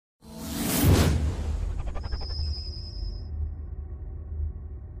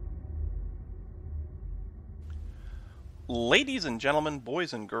Ladies and gentlemen,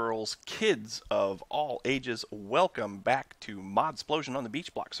 boys and girls, kids of all ages, welcome back to Modsplosion on the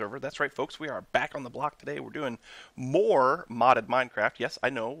BeachBlock server. That's right, folks, we are back on the block today. We're doing more modded Minecraft. Yes, I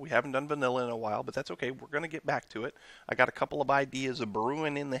know, we haven't done vanilla in a while, but that's okay. We're going to get back to it. I got a couple of ideas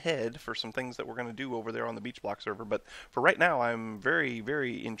brewing in the head for some things that we're going to do over there on the BeachBlock server, but for right now, I'm very,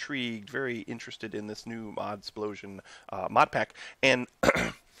 very intrigued, very interested in this new Modsplosion mod pack, and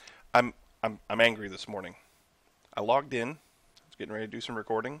I'm angry this morning. I logged in, I was getting ready to do some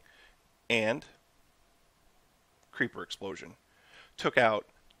recording, and creeper explosion. Took out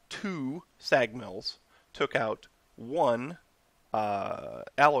 2 sag mills, took out 1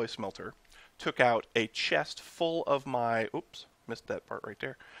 alloy smelter, took out a chest full of my, oops, missed that part right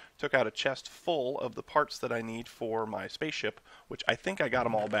there, took out a chest full of the parts that I need for my spaceship, which I think I got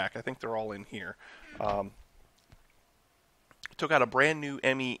them all back. I think they're all in here. Took out a brand new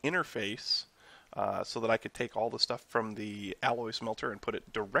ME interface, so that I could take all the stuff from the alloy smelter and put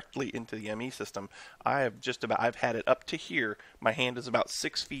it directly into the ME system. I've had it up to here. My hand is about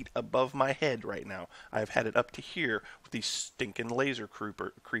 6 feet above my head right now. I've had it up to here with these stinking laser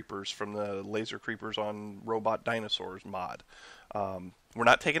creepers from the Laser Creepers on Robot Dinosaurs mod. We're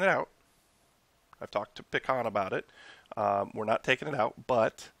not taking it out. I've talked to Pecan about it. We're not taking it out,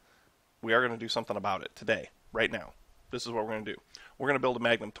 but we are going to do something about it today, right now. This is what we're going to do. We're going to build a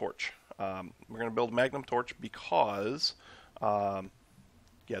magnum torch. We're going to build a magnum torch because,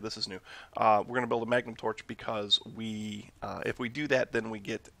 yeah, this is new. We're going to build a magnum torch because if we do that, then we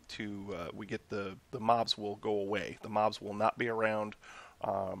get the mobs will go away. The mobs will not be around.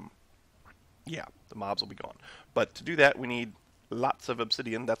 Yeah, the mobs will be gone. But to do that, we need lots of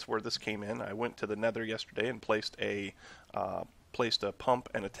obsidian. That's where this came in. I went to the Nether yesterday and placed a pump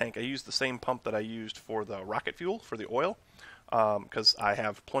and a tank. I used the same pump that I used for the rocket fuel for the oil. Because I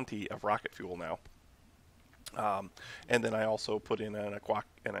have plenty of rocket fuel now. And then I also put in an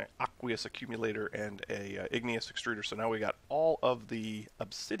aqueous accumulator and a igneous extruder. So now we got all of the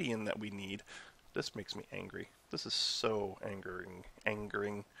obsidian that we need. This makes me angry. This is so angering.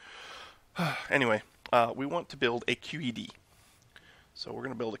 Anyway, we want to build a QED. So we're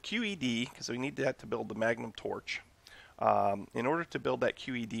going to build a QED because we need that to build the magnum torch. In order to build that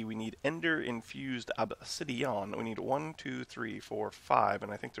QED, we need ender-infused obsidian. We need 1, 2, 3, 4, 5,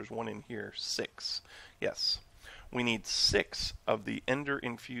 and I think there's one in here, 6. Yes. We need 6 of the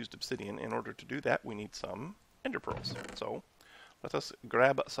ender-infused obsidian. In order to do that, we need some ender pearls. So let us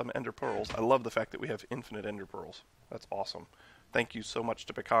grab some ender pearls. I love the fact that we have infinite ender pearls. That's awesome. Thank you so much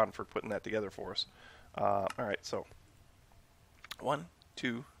to Pecan for putting that together for us. Alright, so 1,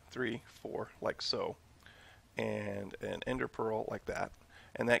 2, 3, 4, like so. And an ender pearl like that,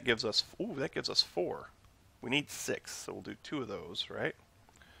 and that gives us 4. We need 6, so we'll do 2 of those, right?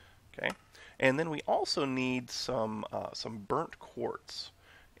 Okay, and then we also need some burnt quartz,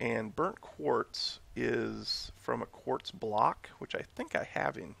 and burnt quartz is from a quartz block, which I think I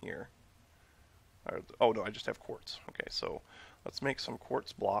have in here. Oh no, I just have quartz. Okay, so let's make some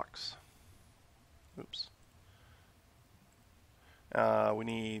quartz blocks. Oops. We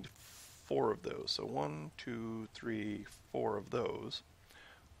need 4 of those. So 1, 2, 3, 4 of those.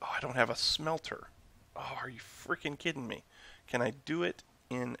 Oh, I don't have a smelter. Oh, are you freaking kidding me? Can I do it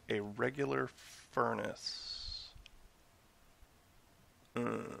in a regular furnace?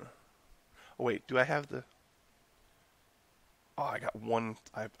 Oh, wait, do I have the... Oh, I got one.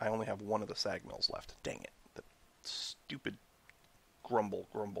 I only have 1 of the sag mills left. Dang it. The stupid grumble,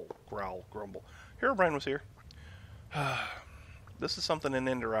 growl, grumble. Herobrine was here. This is something in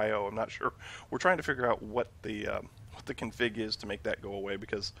Ender.io. I'm not sure. We're trying to figure out what the config is to make that go away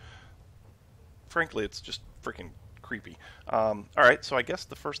because, frankly, it's just freaking creepy. All right, so I guess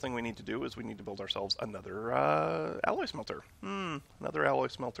the first thing we need to do is we need to build ourselves another alloy smelter. Another alloy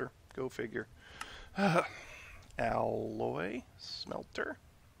smelter. Go figure. Alloy smelter.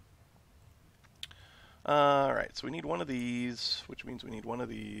 All right, so we need one of these, which means we need one of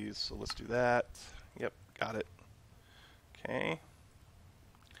these. So let's do that. Yep, got it. Okay.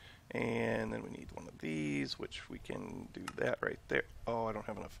 And then we need one of these, which we can do that right there. Oh, I don't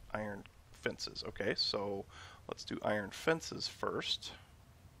have enough iron fences. Okay, so let's do iron fences first.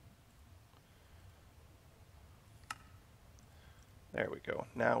 There we go.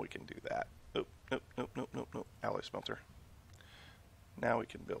 Now we can do that. Nope. Alloy smelter. Now we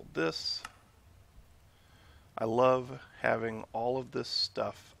can build this. I love having all of this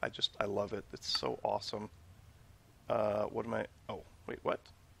stuff. I love it. It's so awesome. What am I... Oh, wait, what?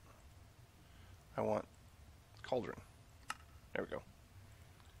 I want cauldron. There we go.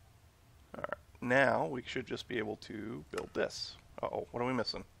 Alright, now we should just be able to build this. Uh-oh, what are we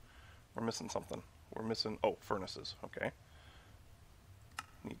missing? We're missing something. We're missing, oh, furnaces. Okay.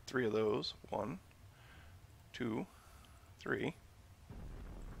 Need 3 of those. 1, 2, 3.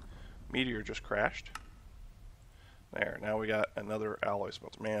 Meteor just crashed. There, now we got another alloy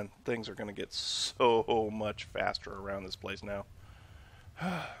smelter. Man, things are going to get so much faster around this place now.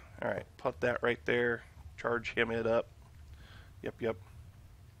 Alright, put that right there. Charge him it up. Yep.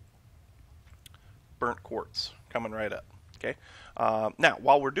 Burnt quartz coming right up. Okay. Now,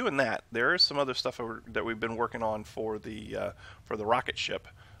 while we're doing that, there is some other stuff that we've been working on for the rocket ship.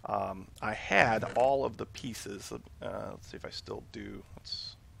 I had all of the pieces. Let's see if I still do.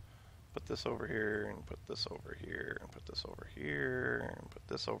 Let's put this over here, and put this over here, and put this over here, and put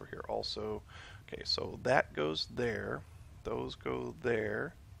this over here also. Okay, so that goes there. Those go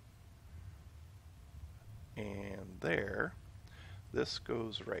there. And there. This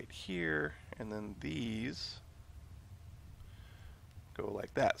goes right here, and then these go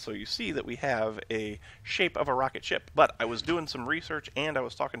like that. So you see that we have a shape of a rocket ship. But I was doing some research, and I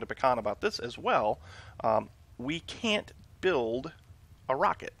was talking to Pecan about this as well. We can't build a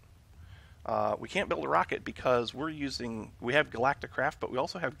rocket. We can't build a rocket because we have Galacticraft, but we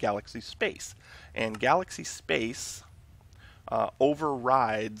also have GalaxySpace. And GalaxySpace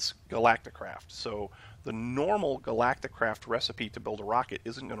overrides Galacticraft. So the normal Galacticraft recipe to build a rocket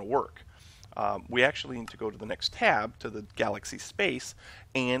isn't going to work. We actually need to go to the next tab, to the GalaxySpace,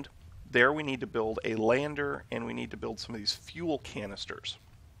 and there we need to build a lander, and we need to build some of these fuel canisters.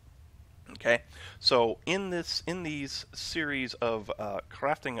 Okay, so in these series of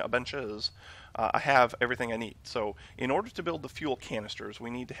crafting benches, I have everything I need. So in order to build the fuel canisters, we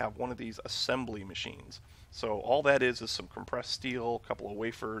need to have one of these assembly machines. So all that is some compressed steel, a couple of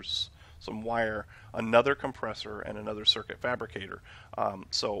wafers, some wire, another compressor, and another circuit fabricator.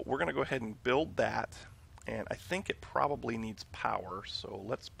 So we're going to go ahead and build that, and I think it probably needs power. So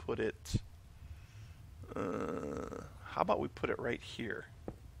let's put it. How about we put it right here?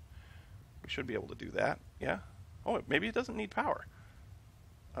 We should be able to do that. Yeah? Oh, maybe it doesn't need power.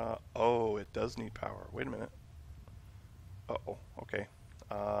 Oh, it does need power. Wait a minute. Uh-oh. Okay.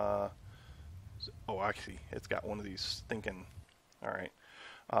 Oh, I see. It's got one of these thinking. All right.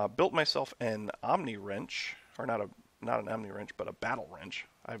 Built myself an Omni wrench, or not an Omni wrench, but a battle wrench.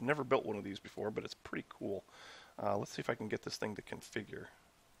 I've never built one of these before, but it's pretty cool. Let's see if I can get this thing to configure.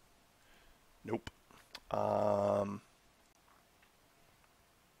 Nope.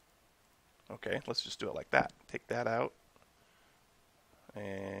 Okay, let's just do it like that. Take that out.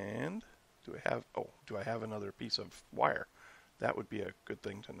 And do I have another piece of wire? That would be a good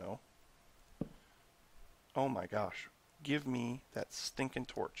thing to know. Oh my gosh. Give me that stinking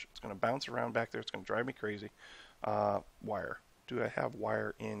torch. It's going to bounce around back there. It's going to drive me crazy. Wire. Do I have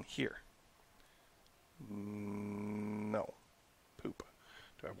wire in here? No. Poop.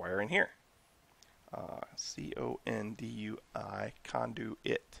 Do I have wire in here? C-O-N-D-U-I,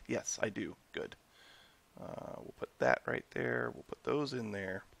 conduit. Yes, I do. Good. We'll put that right there. We'll put those in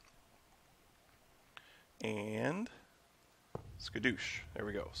there. And skadoosh. There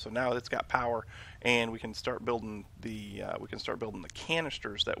we go. So now it's got power, and we can start building the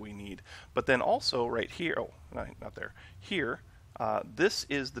canisters that we need. But then also right here, oh, not there. Here, this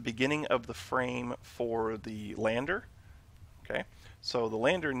is the beginning of the frame for the lander. Okay. So the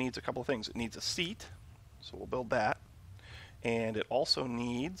lander needs a couple of things. It needs a seat, so we'll build that. And it also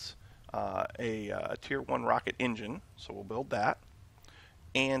needs a Tier 1 rocket engine, so we'll build that.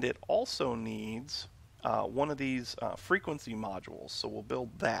 And it also needs one of these frequency modules, so we'll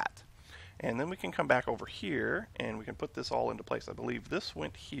build that. And then we can come back over here, and we can put this all into place. I believe this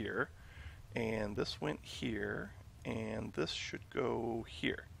went here, and this went here, and this should go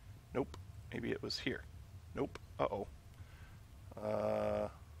here. Nope, maybe it was here. Nope, uh-oh.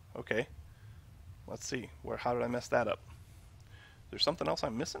 Okay. Let's see. How did I mess that up? There's something else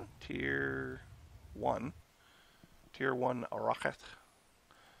I'm missing? Tier 1 rocket.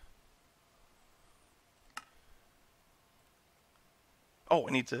 Oh,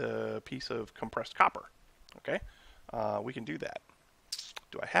 it needs a piece of compressed copper. Okay. We can do that.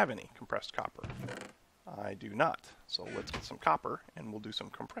 Do I have any compressed copper? I do not. So let's get some copper, and we'll do some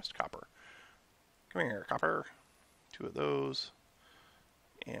compressed copper. Come here, copper. 2 of those.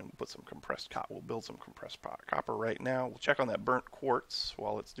 And we'll put some compressed copper. We'll build some compressed copper right now. We'll check on that burnt quartz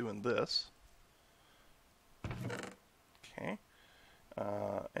while it's doing this. Okay.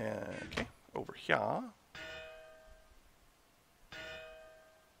 Okay. Over here.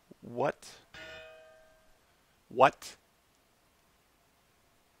 What? What?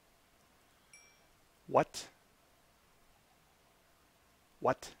 What?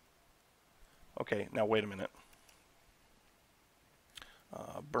 What? Okay, now wait a minute.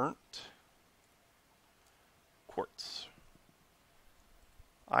 Burnt quartz.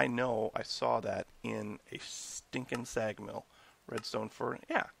 I know I saw that in a stinking sag mill. Redstone for,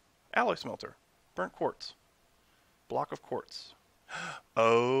 yeah, alloy smelter. Burnt quartz. Block of quartz.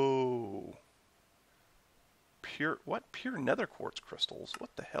 Oh. Pure, what? Pure nether quartz crystals?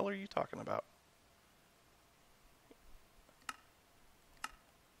 What the hell are you talking about?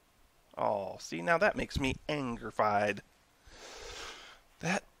 Oh, see, now that makes me angrified.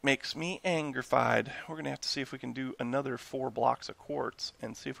 That makes me angrified. We're going to have to see if we can do another 4 blocks of quartz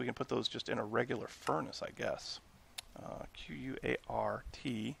and see if we can put those just in a regular furnace, I guess.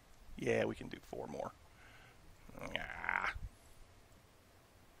 Q-U-A-R-T. Yeah, we can do 4 more. Ah.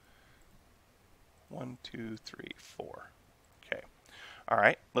 1, 2, 3, 4. Okay. All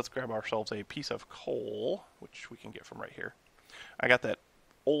right, let's grab ourselves a piece of coal, which we can get from right here. I got that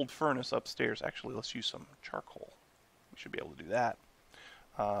old furnace upstairs. Actually, let's use some charcoal. We should be able to do that.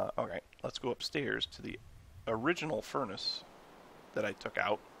 All right, let's go upstairs to the original furnace that I took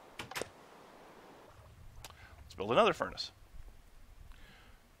out. Let's build another furnace.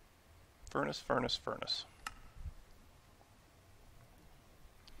 Furnace, furnace, furnace.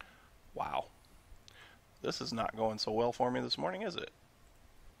 Wow. This is not going so well for me this morning, is it?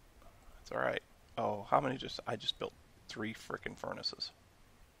 It's alright. Oh, how many I just built 3 frickin' furnaces.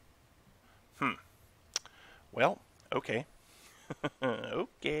 Well, okay.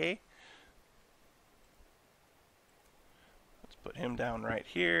 Okay. Let's put him down right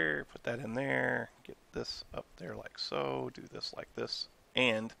here, put that in there, get this up there like so, do this like this,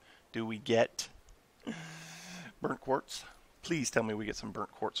 and do we get burnt quartz? Please tell me we get some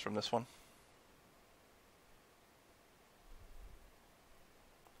burnt quartz from this one.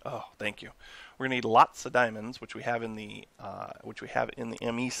 Oh, thank you. We're gonna need lots of diamonds, which we have in the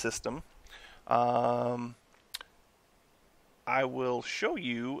ME system. I will show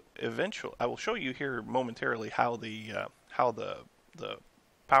you eventually. I will show you here momentarily how the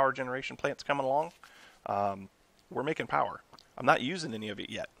power generation plant's coming along. We're making power. I'm not using any of it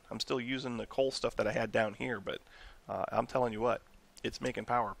yet. I'm still using the coal stuff that I had down here, but I'm telling you what, it's making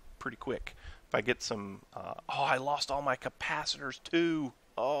power pretty quick. If I get some, oh, I lost all my capacitors too.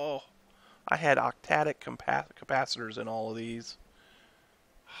 Oh, I had octadic capacitors in all of these.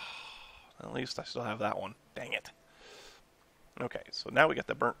 At least I still have that one. Dang it. Okay, so now we got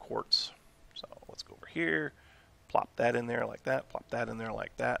the burnt quartz. So let's go over here, plop that in there like that, plop that in there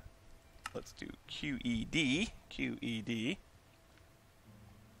like that. Let's do QED. QED.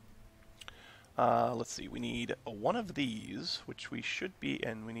 Let's see, we need one of these, which we should be,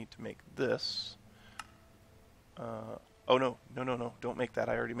 and we need to make this. Oh, no, don't make that.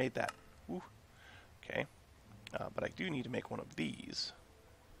 I already made that. Ooh. Okay, but I do need to make one of these.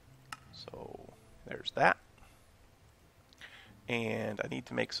 So there's that. And I need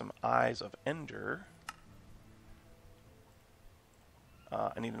to make some Eyes of Ender.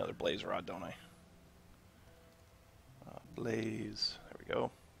 I need another blaze rod, don't I? Blaze, there we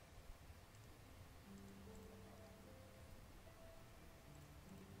go.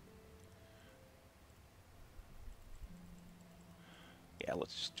 Yeah,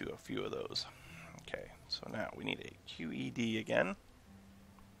 let's just do a few of those. Okay, so now we need a QED again,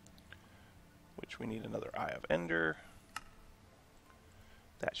 which we need another Eye of Ender.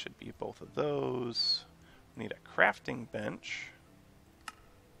 That should be both of those. We need a crafting bench.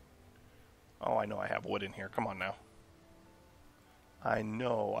 Oh, I know I have wood in here. Come on now. I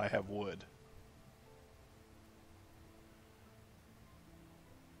know I have wood.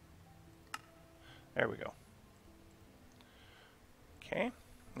 There we go. Okay,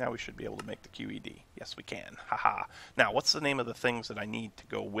 now we should be able to make the QED. Yes, we can. Haha. Now, what's the name of the things that I need to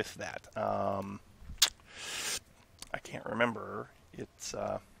go with that? I can't remember. It's,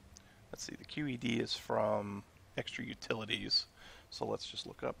 let's see, the QED is from Extra Utilities. So let's just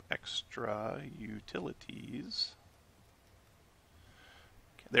look up Extra Utilities.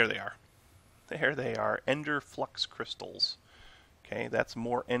 Okay, there they are. There they are, Ender Flux Crystals. Okay, that's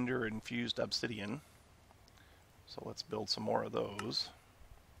more Ender infused obsidian. So let's build some more of those.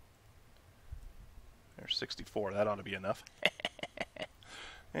 There's 64, that ought to be enough.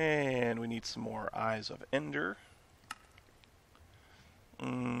 And we need some more Eyes of Ender. I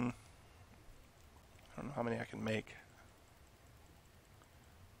don't know how many I can make.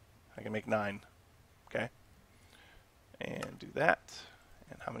 I can make 9. Okay. And do that.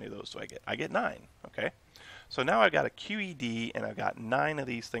 And how many of those do I get? I get 9. Okay. So now I've got a QED and I've got 9 of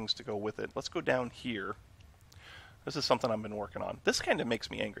these things to go with it. Let's go down here. This is something I've been working on. This kind of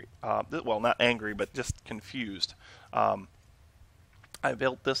makes me angry. Well, not angry, but just confused. I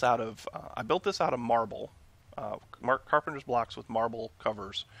built this out of marble. Carpenter's blocks with marble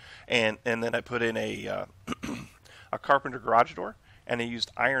covers, and then I put in a a carpenter garage door, and I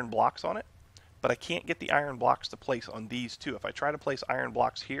used iron blocks on it, but I can't get the iron blocks to place on these two. If I try to place iron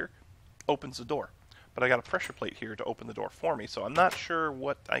blocks here, opens the door. But I got a pressure plate here to open the door for me, so I'm not sure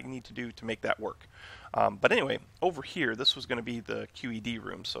what I need to do to make that work. But anyway, over here, this was going to be the QED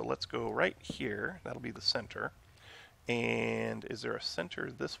room, so let's go right here. That'll be the center. And is there a center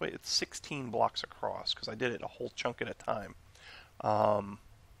this way? It's 16 blocks across, because I did it a whole chunk at a time.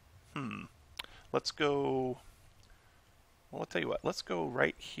 Let's go... Well, I'll tell you what. Let's go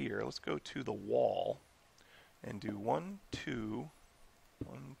right here. Let's go to the wall and do 1, 2,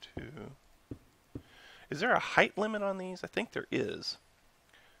 1, 2... Is there a height limit on these? I think there is.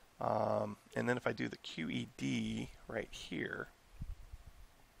 And then if I do the QED right here,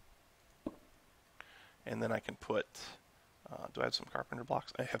 and then I can put, do I have some carpenter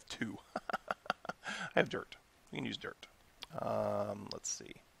blocks? I have 2. I have dirt. We can use dirt. Let's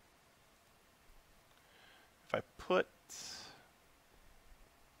see. If I put,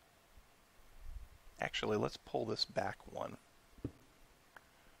 actually, let's pull this back one.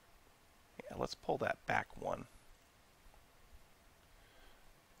 Let's pull that back one,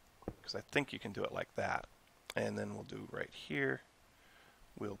 because I think you can do it like that. And then we'll do right here,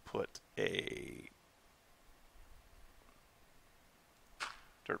 we'll put a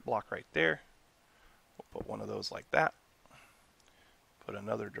dirt block right there. We'll put one of those like that, put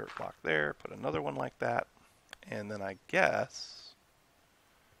another dirt block there, put another one like that, and then I guess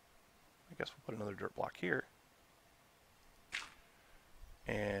we'll put another dirt block here.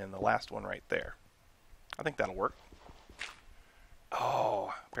 And the last one right there. I think that'll work.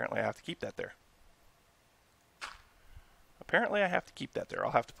 Oh, apparently I have to keep that there. Apparently I have to keep that there.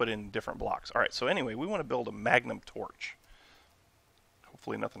 I'll have to put in different blocks. Alright, so anyway, we want to build a magnum torch.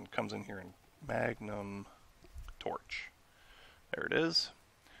 Hopefully nothing comes in here and magnum torch. There it is.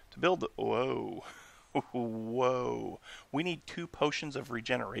 To build the... Whoa. Whoa. We need 2 potions of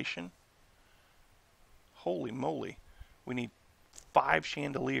regeneration. Holy moly. We need 5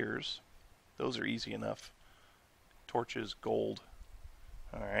 chandeliers. Those are easy enough. Torches, gold.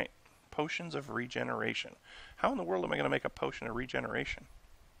 Alright. Potions of regeneration. How in the world am I going to make a potion of regeneration?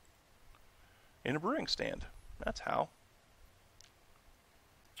 In a brewing stand. That's how.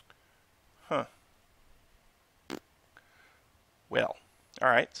 Huh. Well.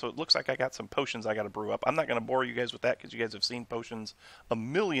 Alright, so it looks like I got some potions I got to brew up. I'm not going to bore you guys with that because you guys have seen potions a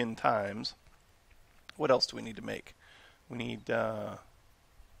million times. What else do we need to make? We need,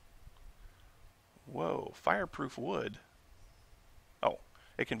 whoa, fireproof wood. Oh,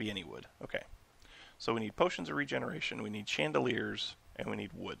 it can be any wood. Okay. So we need potions of regeneration, we need chandeliers, and we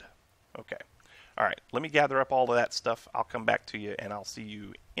need wood. Okay. Alright, let me gather up all of that stuff. I'll come back to you, and I'll see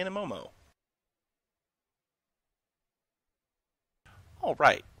you in a momo.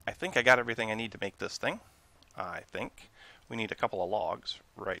 Alright, I think I got everything I need to make this thing. I think. We need a couple of logs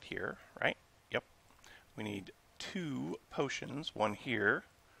right here, right? Yep. We need 2 potions, one here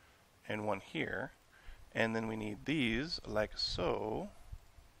and one here, and then we need these like so.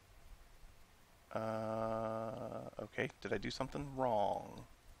 Okay, did I do something wrong?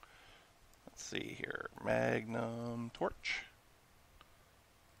 Let's see here. Magnum torch.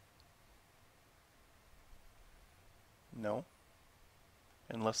 No.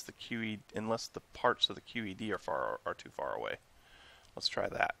 Unless the parts of the QED are too far away. Let's try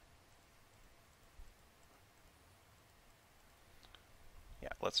that. Yeah,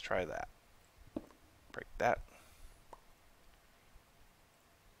 let's try that. Break that.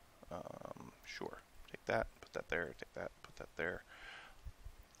 Sure. Take that, put that there, take that, put that there.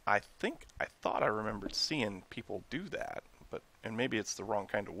 I thought I remembered seeing people do that, and maybe it's the wrong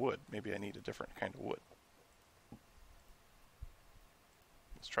kind of wood. Maybe I need a different kind of wood.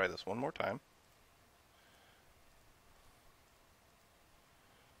 Let's try this one more time.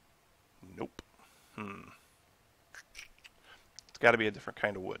 Nope. It's got to be a different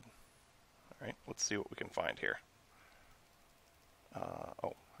kind of wood. Alright, let's see what we can find here.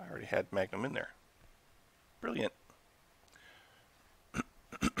 Oh, I already had Magnum in there. Brilliant.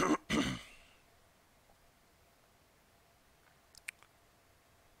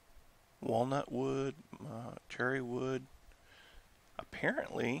 Walnut wood, cherry wood,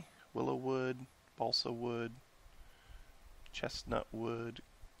 apparently willow wood, balsa wood, chestnut wood,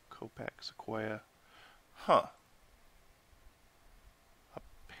 copac sequoia. Huh.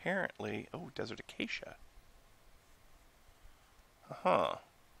 Apparently, oh, desert acacia. Uh-huh.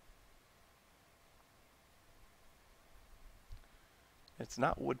 It's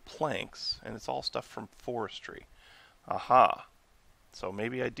not wood planks, and it's all stuff from forestry. Aha. So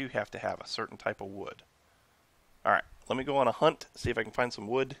maybe I do have to have a certain type of wood. Alright, let me go on a hunt, see if I can find some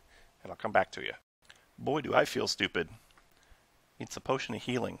wood, and I'll come back to you. Boy, do I feel stupid. It's a potion of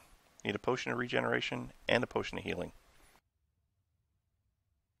healing. Need a potion of regeneration and a potion of healing.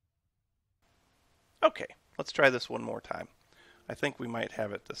 Okay, let's try this one more time. I think we might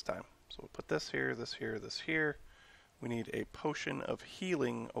have it this time. So we'll put this here, this here, this here. We need a potion of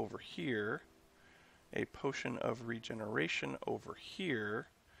healing over here. A potion of regeneration over here.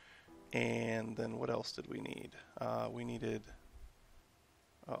 And then what else did we need? We needed...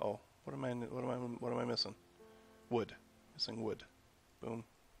 Uh-oh. What am I missing? Wood. Missing wood. Boom.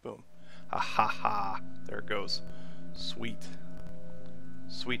 Boom. Ha ha ha. There it goes. Sweet.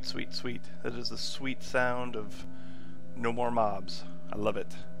 Sweet, sweet, sweet. That is the sweet sound of no more mobs. I love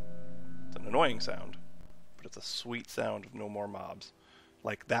it. It's an annoying sound, but it's a sweet sound of no more mobs.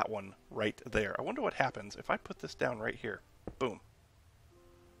 Like that one right there. I wonder what happens if I put this down right here. Boom.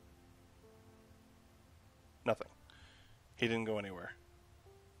 Nothing. He didn't go anywhere.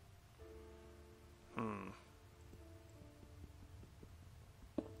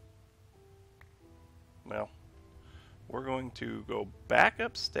 Well, we're going to go back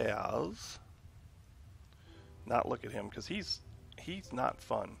upstairs. Not look at him, because he's not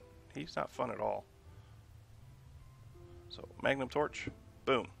fun. He's not fun at all. So, Magnum Torch,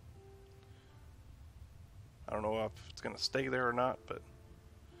 boom. I don't know if it's going to stay there or not, but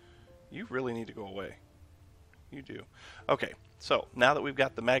you really need to go away. You do. Okay, so now that we've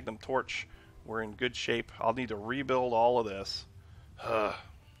got the Magnum Torch, we're in good shape. I'll need to rebuild all of this.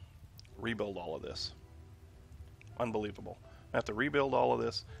 Rebuild all of this. Unbelievable. I have to rebuild all of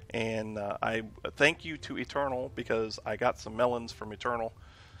this, and I thank you to Eternal, because I got some melons from Eternal.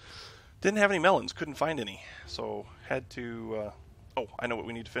 Didn't have any melons, couldn't find any, so had to... oh, I know what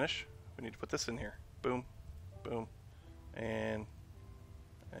we need to finish. We need to put this in here. Boom, boom, and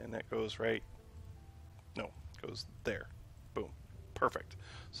that goes right... No, goes there. Boom. Perfect.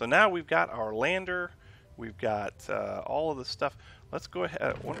 So now we've got our lander. We've got all of this stuff. Let's go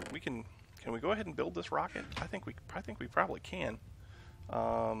ahead. Can we go ahead and build this rocket? I think we probably can.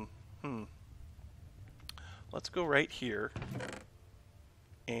 Let's go right here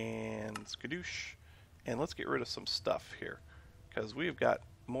and skadoosh, and let's get rid of some stuff here, because we've got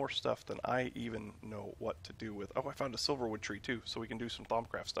more stuff than I even know what to do with. Oh, I found a silverwood tree too, so we can do some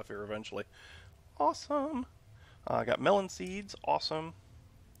Thaumcraft stuff here eventually. Awesome. I got melon seeds. Awesome.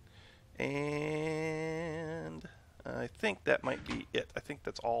 And I think that might be it. I think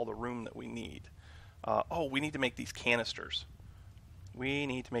that's all the room that we need. Oh, we need to make these canisters. We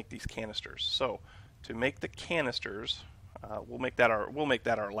need to make these canisters. So to make the canisters, we'll make that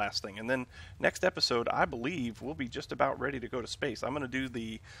our last thing. And then next episode, I believe we'll be just about ready to go to space. I'm going to do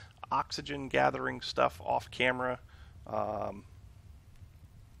the oxygen gathering stuff off camera.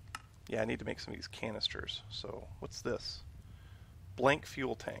 Yeah, I need to make some of these canisters. So what's this? Blank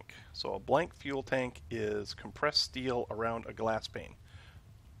fuel tank. So a blank fuel tank is compressed steel around a glass pane.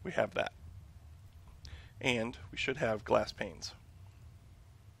 We have that. And we should have glass panes.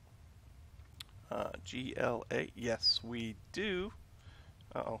 GLA. Yes, we do.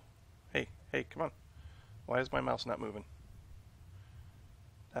 Uh-oh. Hey, come on. Why is my mouse not moving?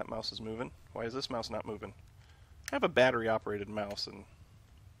 That mouse is moving. Why is this mouse not moving? I have a battery-operated mouse, and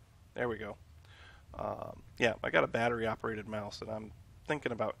there we go. Yeah, I got a battery-operated mouse, and I'm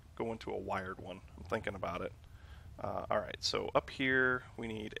thinking about going to a wired one. I'm thinking about it. Alright, so up here we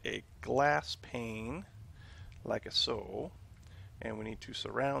need a glass pane, like so, and we need to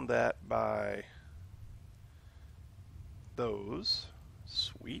surround that by those.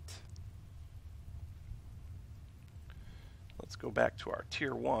 Sweet. Let's go back to our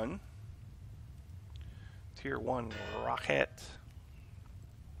Tier 1. Tier 1 rocket.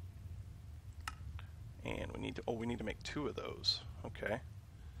 And we need to make 2 of those. Okay.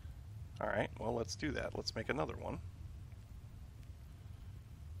 Alright, well, let's do that. Let's make another one.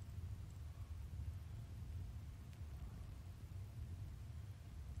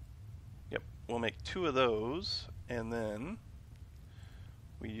 Yep, we'll make 2 of those, and then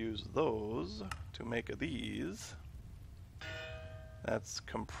we use those to make these. That's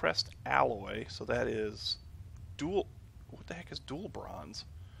compressed alloy, so that is dual... What the heck is dual bronze?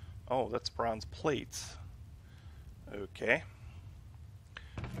 Oh, that's bronze plates. Okay.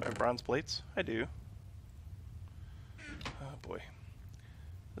 Do I have bronze plates? I do. Oh boy.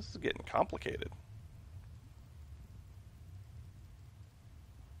 This is getting complicated.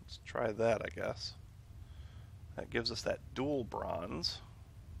 Let's try that, I guess. That gives us that dual bronze.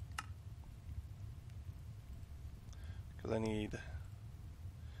 Because I need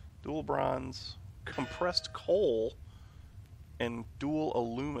dual bronze, compressed coal, and dual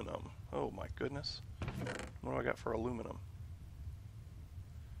aluminum. Oh my goodness. What do I got for aluminum?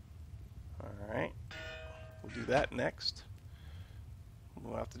 Alright. we'll do that next.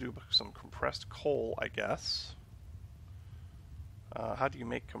 We'll have to do some compressed coal, I guess. How do you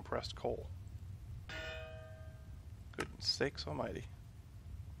make compressed coal? Goodness sakes almighty.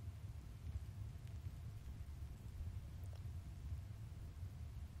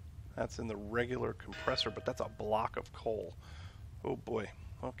 That's in the regular compressor, but that's a block of coal. Oh boy.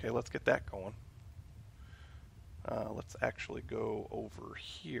 Okay, let's get that going. Let's actually go over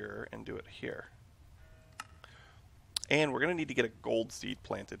here and do it here. And we're going to need to get a gold seed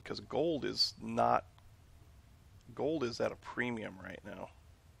planted, because gold is at a premium right now.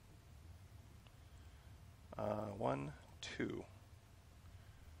 1, 2,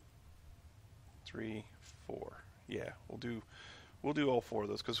 3, 4. Yeah, we'll do all 4 of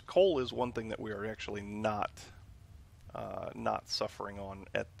those, because coal is one thing that we are actually not suffering on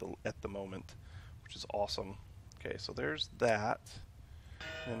at the moment, which is awesome. Okay, so there's that.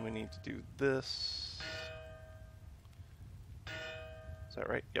 And then we need to do this. Is that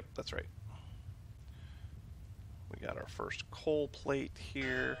right? Yep, that's right. We got our first coal plate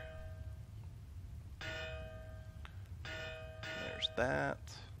here. There's that.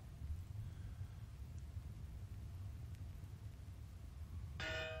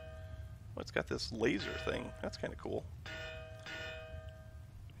 Oh, it's got this laser thing. That's kind of cool.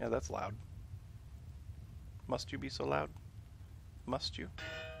 Yeah, that's loud. Must you be so loud? Must you?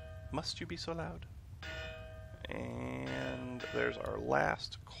 Must you be so loud? And there's our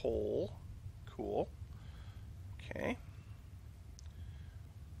last coal. Cool. Okay.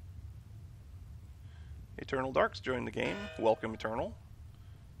 Eternal Dark's joined the game. Welcome, Eternal.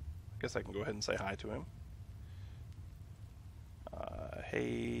 I guess I can go ahead and say hi to him.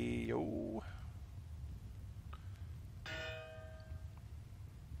 Hey, yo.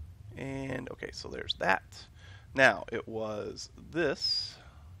 And, okay, so there's that. Now, it was this,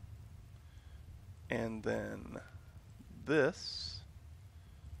 and then this,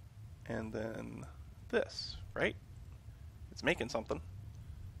 and then this, right? It's making something.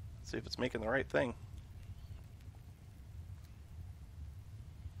 Let's see if it's making the right thing.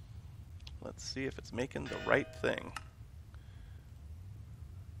 Let's see if it's making the right thing.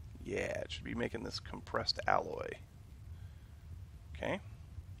 Yeah, it should be making this compressed alloy. Okay.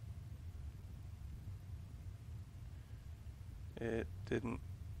 It didn't.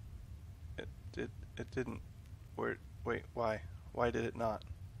 It didn't. Wait, why? Why did it not?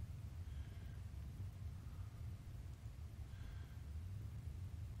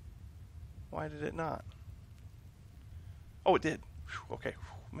 Why did it not? Oh, it did. Whew, okay,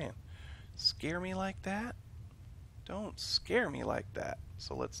 whew, man. Scare me like that? Don't scare me like that.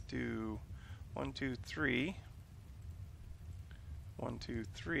 So let's do 1, 2, 3. 1, 2,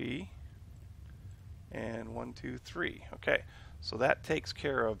 3. And 1, 2, 3. Okay, so that takes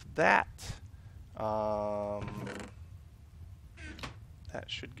care of that. That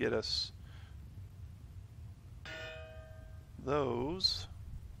should get us those,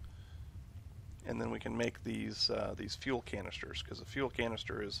 and then we can make these fuel canisters, because the fuel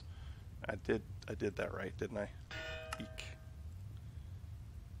canister is, I did that right, didn't I? Eek.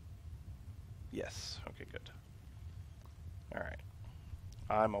 Yes. Okay, good. All right.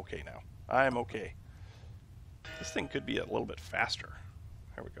 I'm okay now. I'm okay. This thing could be a little bit faster.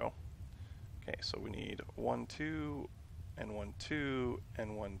 There we go. Okay, so we need 1, 2, and 1, 2,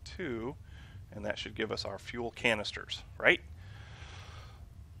 and 1, 2, and that should give us our fuel canisters, right?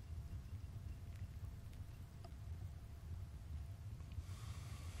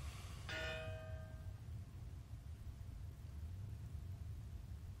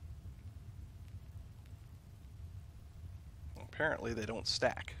 Apparently they don't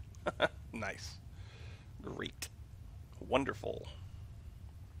stack. Nice. Great. Wonderful.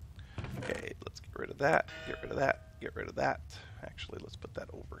 Okay, let's get rid of that, get rid of that, get rid of that. Actually, let's put that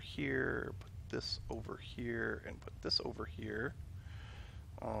over here, put this over here, and put this over here.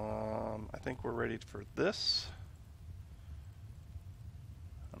 I think we're ready for this.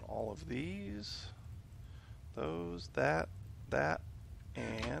 And all of these. Those, that,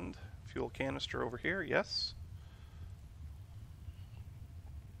 and fuel canister over here, yes.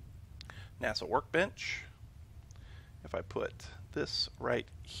 NASA workbench. If I put this right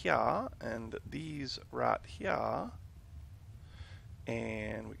here and these right here,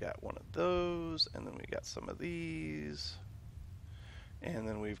 and we got one of those, and then we got some of these, and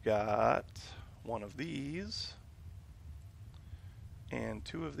then we've got one of these and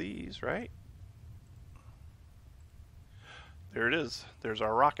 2 of these, right? There it is. There's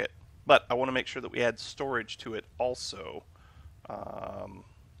our rocket. But I want to make sure that we add storage to it also.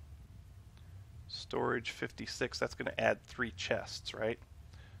 Storage 56, that's going to add 3 chests, right?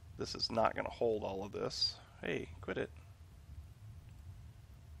 This is not going to hold all of this. Hey, quit it.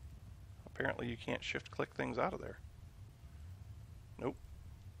 Apparently you can't shift-click things out of there. Nope.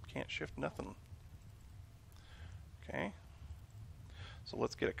 Can't shift nothing. Okay. So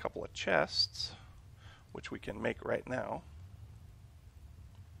let's get a couple of chests, which we can make right now.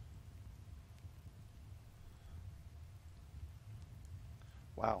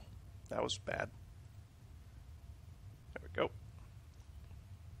 Wow, that was bad. There we go.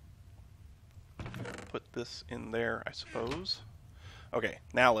 Put this in there, I suppose. Okay,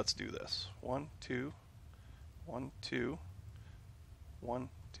 now let's do this. 1, 2, 1, 2, 1,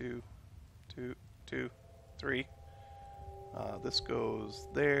 2, 2, 2, 3. This goes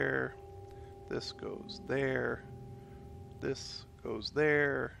there. This goes there. This goes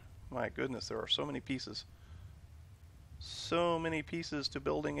there. My goodness, there are so many pieces. So many pieces to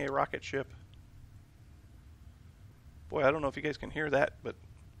building a rocket ship. Boy, I don't know if you guys can hear that, but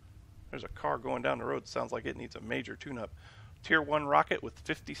there's a car going down the road. Sounds like it needs a major tune-up. Tier 1 rocket with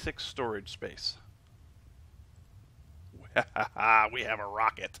 56 storage space. We have a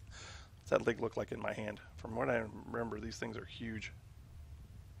rocket. What's that thing look like in my hand? From what I remember, these things are huge.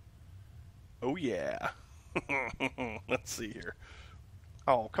 Oh yeah. Let's see here.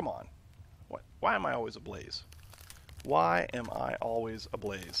 Oh, come on. What? Why am I always ablaze? Why am I always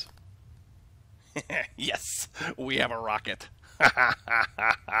ablaze? Yes, we have a rocket.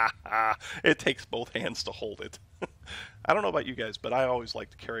 It takes both hands to hold it. I don't know about you guys, but I always like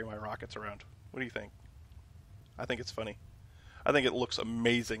to carry my rockets around. What do you think? I think it's funny. I think it looks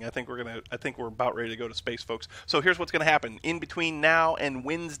amazing. I think we're about ready to go to space, folks. So here's what's going to happen. In between now and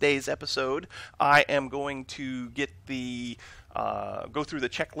Wednesday's episode, I am going to get the go through the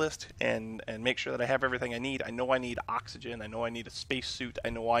checklist and make sure that I have everything I need. I know I need oxygen. I know I need a spacesuit.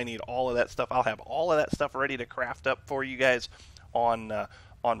 I know I need all of that stuff. I'll have all of that stuff ready to craft up for you guys on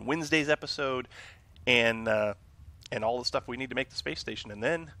Wednesday's episode, and all the stuff we need to make the space station. And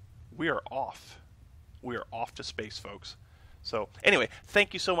then we are off. We are off to space, folks. So anyway,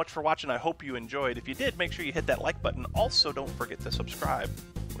 thank you so much for watching. I hope you enjoyed. If you did, make sure you hit that like button. Also, don't forget to subscribe.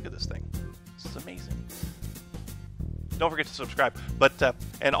 Look at this thing. This is amazing. Don't forget to subscribe. But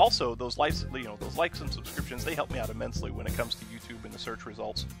and also those likes, those likes and subscriptions, they help me out immensely when it comes to YouTube and the search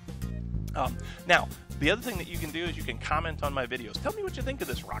results. Now, the other thing that you can do is you can comment on my videos. Tell me what you think of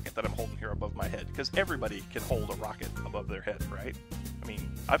this rocket that I'm holding here above my head, because everybody can hold a rocket above their head, right? I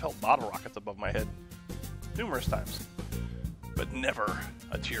mean, I've held bottle rockets above my head numerous times, but never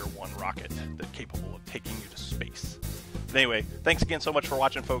a Tier 1 rocket that's capable of taking you to space. But anyway, thanks again so much for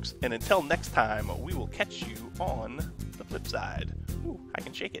watching, folks, and until next time, we will catch you on the flip side. Ooh, I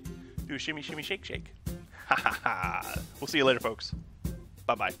can shake it. Do a shimmy, shimmy, shake, shake. Ha ha ha. We'll see you later, folks.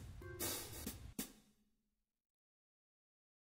 Bye-bye.